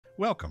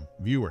Welcome,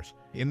 viewers.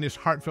 In this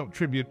heartfelt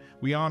tribute,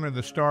 we honor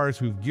the stars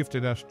who've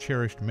gifted us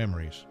cherished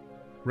memories.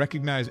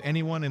 Recognize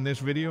anyone in this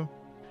video?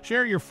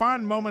 Share your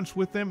fond moments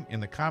with them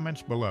in the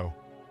comments below.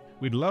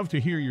 We'd love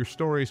to hear your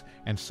stories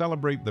and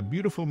celebrate the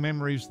beautiful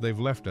memories they've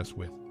left us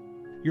with.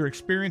 Your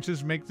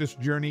experiences make this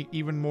journey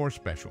even more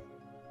special.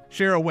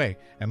 Share away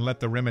and let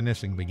the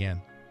reminiscing begin.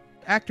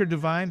 Actor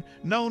Divine,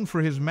 known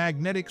for his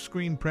magnetic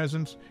screen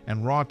presence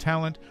and raw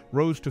talent,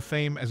 rose to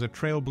fame as a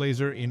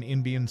trailblazer in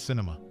Indian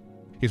cinema.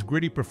 His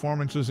gritty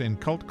performances in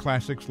cult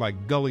classics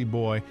like Gully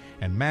Boy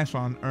and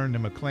Mason earned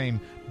him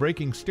acclaim,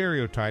 breaking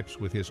stereotypes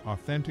with his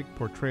authentic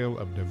portrayal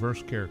of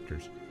diverse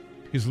characters.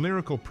 His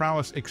lyrical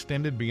prowess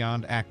extended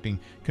beyond acting,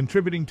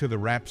 contributing to the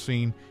rap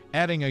scene,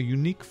 adding a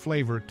unique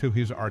flavor to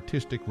his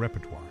artistic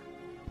repertoire.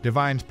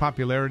 Divine's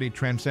popularity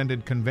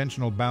transcended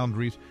conventional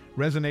boundaries,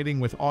 resonating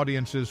with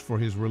audiences for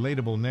his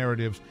relatable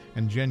narratives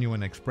and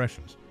genuine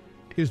expressions.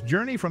 His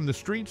journey from the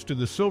streets to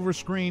the silver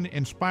screen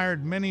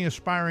inspired many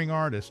aspiring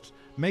artists,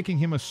 making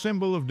him a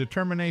symbol of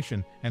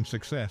determination and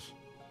success.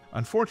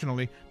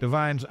 Unfortunately,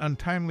 Divine's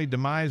untimely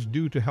demise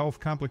due to health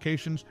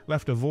complications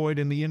left a void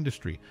in the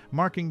industry,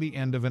 marking the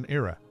end of an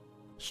era.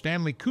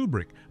 Stanley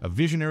Kubrick, a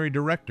visionary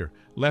director,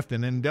 left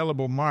an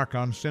indelible mark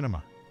on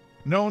cinema.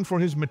 Known for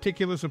his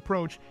meticulous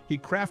approach, he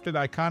crafted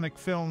iconic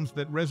films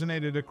that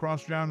resonated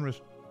across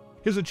genres.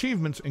 His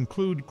achievements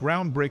include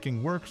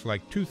groundbreaking works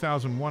like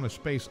 2001: A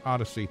Space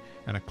Odyssey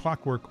and A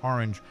Clockwork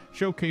Orange,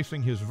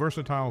 showcasing his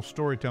versatile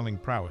storytelling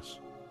prowess.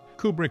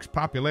 Kubrick's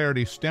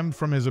popularity stemmed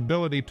from his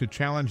ability to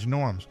challenge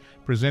norms,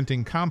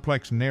 presenting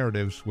complex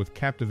narratives with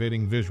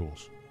captivating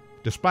visuals.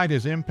 Despite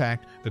his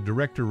impact, the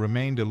director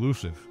remained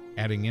elusive,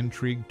 adding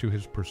intrigue to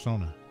his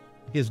persona.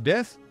 His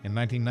death in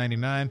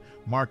 1999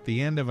 marked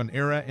the end of an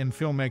era in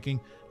filmmaking,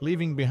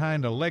 leaving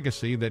behind a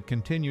legacy that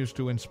continues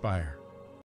to inspire.